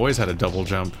think I always had a double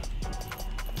jump.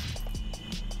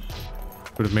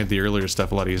 Would have made the earlier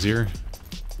stuff a lot easier.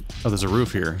 Oh, there's a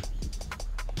roof here.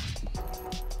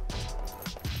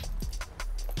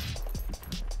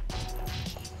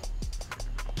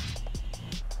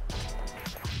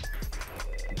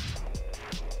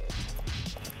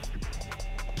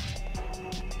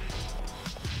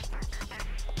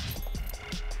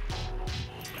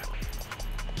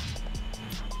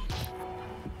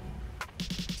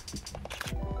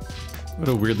 What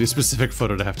a weirdly specific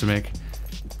photo to have to make.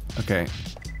 Okay.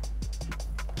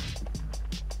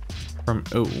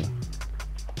 Oh.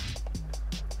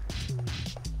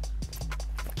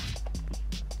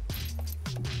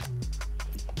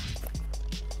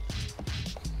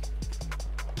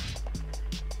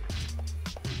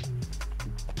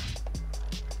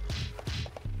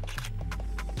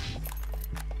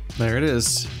 There it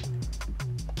is.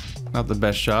 Not the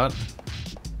best shot.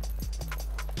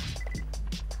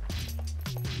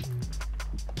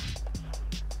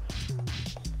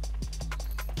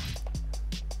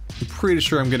 Pretty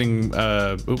sure I'm getting,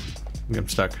 oop, I'm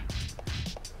stuck.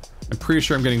 I'm pretty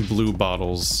sure I'm getting blue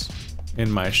bottles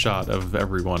in my shot of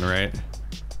everyone, right?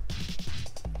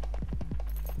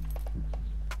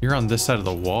 You're on this side of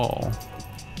the wall.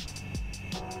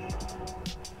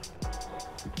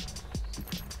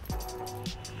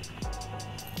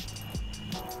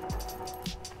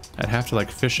 I'd have to,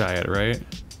 like, fisheye it, right?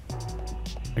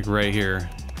 Like, right here.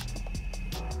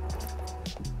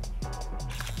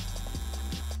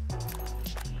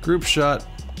 Group shot,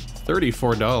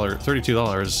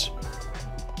 $32.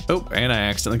 Oh, and I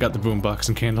accidentally got the boombox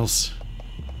and candles.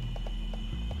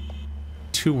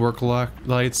 2 work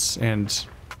lights and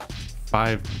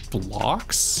 5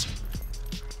 blocks?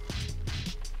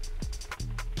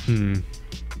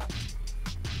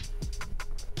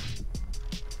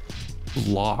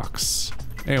 Blocks.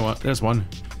 Anyway, there's one.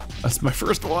 That's my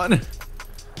first one.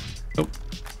 Oh.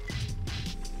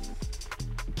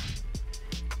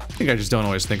 I think I just don't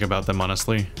always think about them,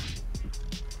 honestly.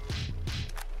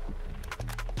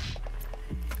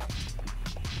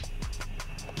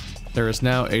 There is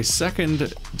now a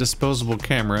second disposable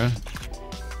camera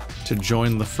to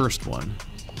join the first one.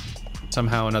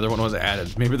 Somehow another one was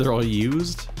added. Maybe they're all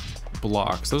used?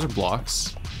 Blocks. Those are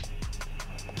blocks.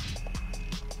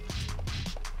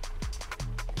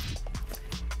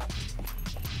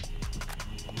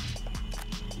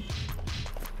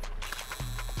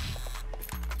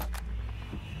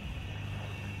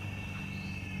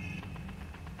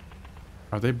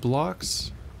 Are they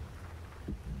blocks?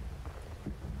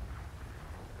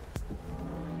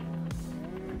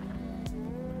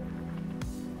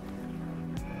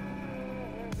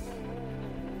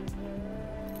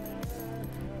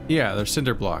 Yeah, they're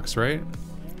cinder blocks, right?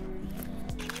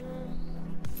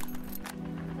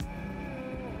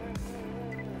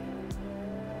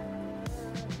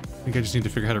 I think I just need to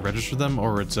figure out how to register them,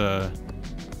 or it's it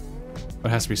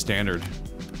has to be standard.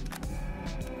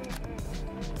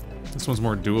 This one's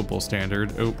more doable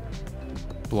standard. Oh.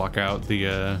 block out the,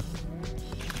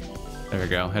 there we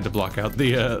go. Had to block out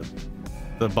the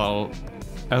bottle.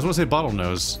 I was gonna say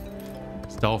bottlenose.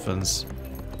 It's dolphins.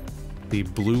 The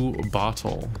blue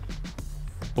bottle.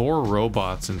 4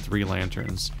 robots and 3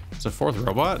 lanterns. It's a 4th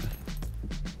robot?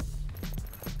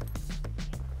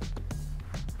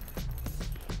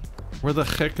 Where the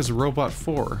heck is robot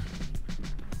 4?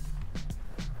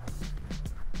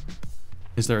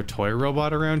 Is there a toy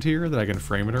robot around here that I can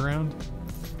frame it around?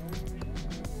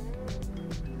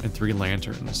 And 3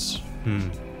 lanterns.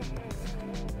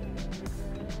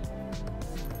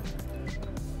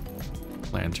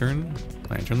 Lantern?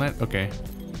 Okay.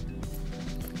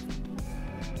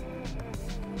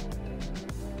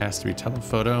 Has to be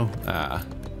telephoto.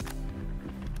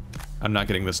 I'm not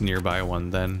getting this nearby one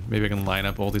then. Maybe I can line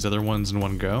up all these other ones in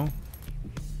one go.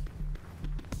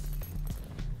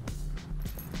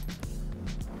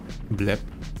 Blip.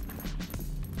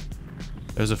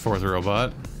 There's a 4th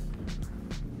robot.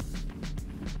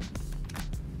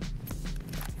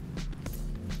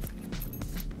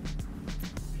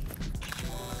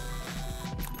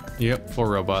 Yep, 4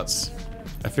 robots.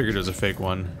 I figured it was a fake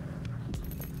one.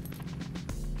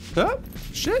 Oh,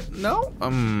 shit, no.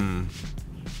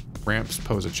 Ramps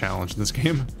pose a challenge in this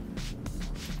game.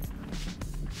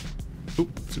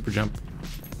 Oop, super jump.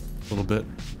 A little bit.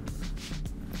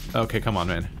 Okay, come on,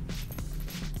 man.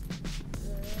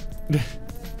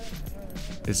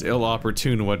 It's ill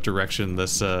opportune what direction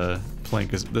this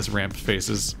this ramp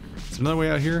faces. Is there another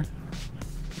way out here?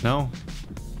 No?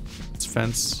 It's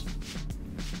fence.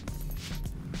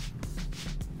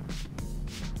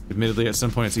 Admittedly, at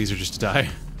some point it's easier just to die.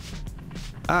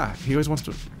 Ah, he always wants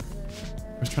to...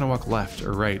 I was trying to walk left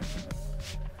or right.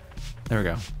 There we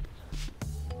go.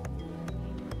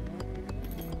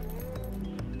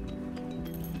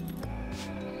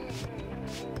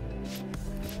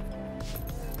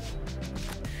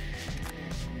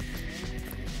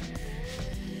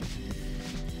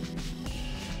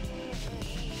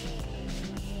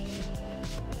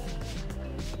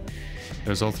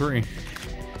 There's all 3. A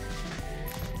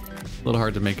little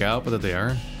hard to make out, but that they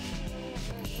are.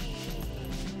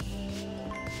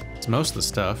 It's most of the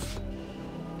stuff.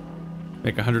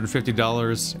 Make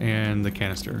 $150 and the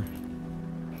canister.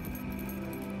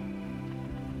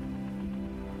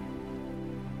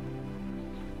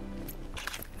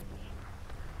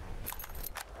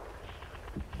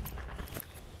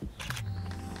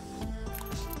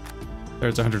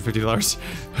 There's $150.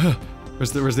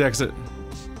 Where's the exit?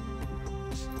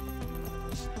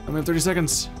 I have 30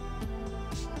 seconds.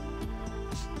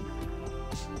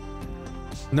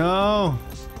 No!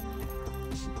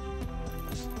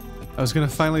 I was gonna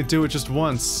finally do it just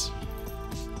once.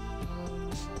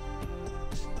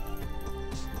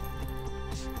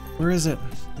 Where is it?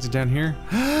 Is it down here?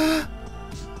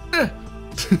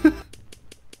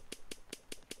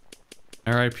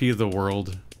 RIP the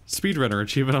world. Speedrunner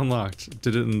achievement unlocked.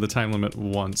 Did it in the time limit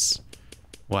once.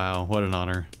 Wow, what an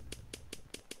honor.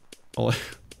 Oh,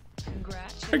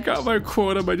 I got my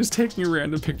quota by just taking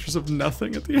random pictures of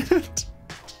nothing at the end.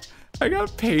 I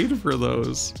got paid for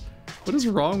those. What is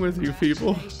wrong with you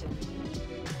people?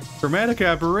 Chromatic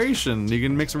aberration. You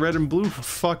can mix red and blue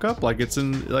fuck up like it's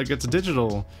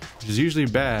digital, which is usually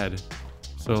bad.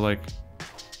 So like,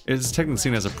 it's technically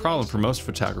seen as a problem for most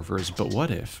photographers, but what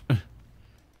if?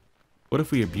 What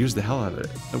if we abuse the hell out of it?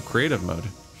 No creative mode.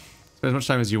 Spend as much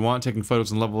time as you want taking photos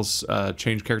and levels,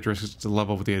 change characteristics to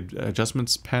level with the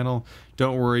adjustments panel.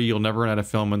 Don't worry, you'll never run out of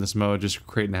film in this mode, just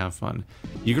create and have fun.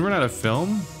 You can run out of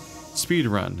film? Speed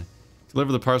run.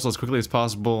 Deliver the parcel as quickly as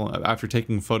possible after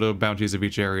taking photo bounties of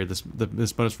each area. This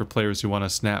mode is for players who want to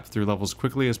snap through levels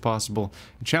quickly as possible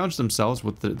and challenge themselves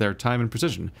with their time and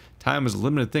precision. Time is a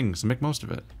limited thing, so make most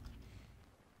of it.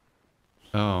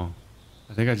 Oh.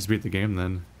 I think I just beat the game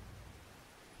then.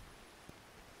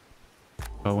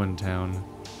 Bowen Town.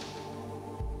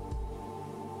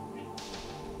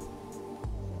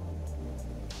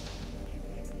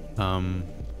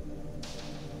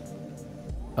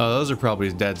 Oh, those are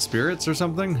probably dead spirits or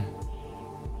something?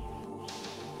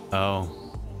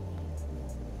 Oh.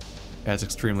 That's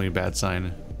extremely bad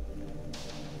sign.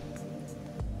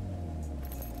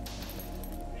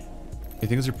 I think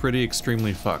things are pretty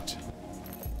extremely fucked.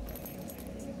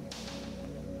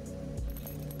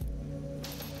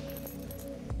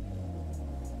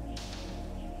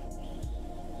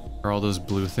 Are all those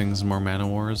blue things more mana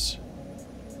wars?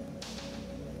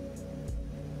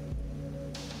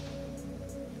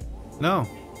 No.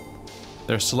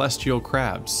 They're celestial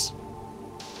crabs.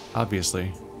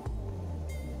 Obviously.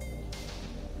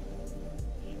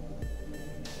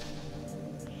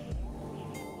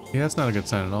 Yeah, that's not a good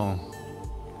sign at all.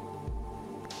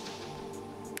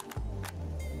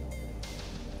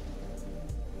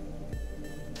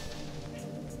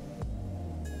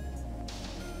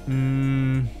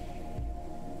 Hmm.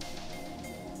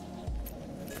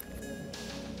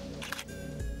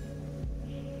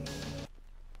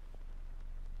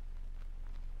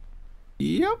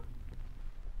 Yep.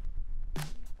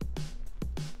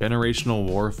 Generational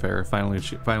warfare, final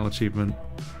achievement.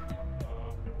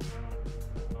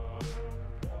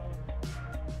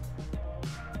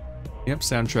 Yep,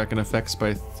 soundtrack and effects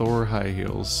by Thor High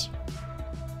Heels.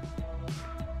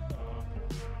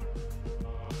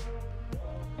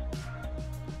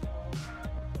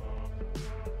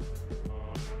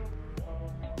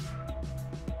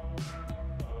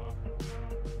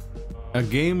 A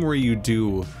game where you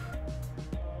do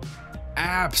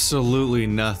absolutely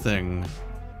nothing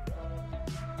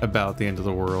about the end of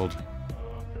the world.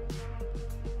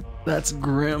 That's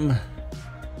grim.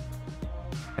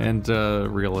 And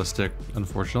realistic,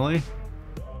 unfortunately.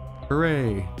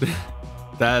 Hooray!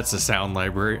 That's a sound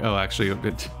library. Oh, actually,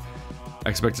 I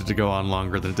expected to go on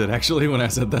longer than it did actually when I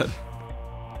said that.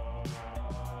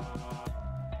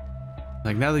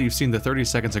 Like, now that you've seen the 30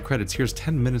 seconds of credits, here's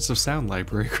 10 minutes of sound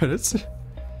library credits.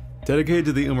 Dedicated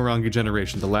to the Umurangi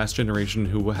generation, the last generation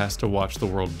who has to watch the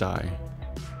world die.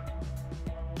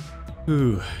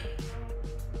 Ooh.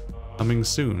 Coming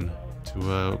soon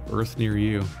to Earth near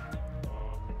you.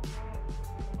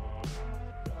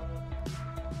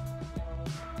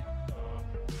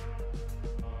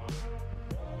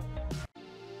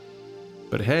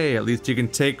 But hey, at least you can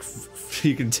take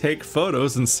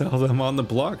photos and sell them on the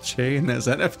blockchain as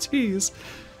NFTs.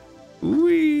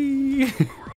 Whee!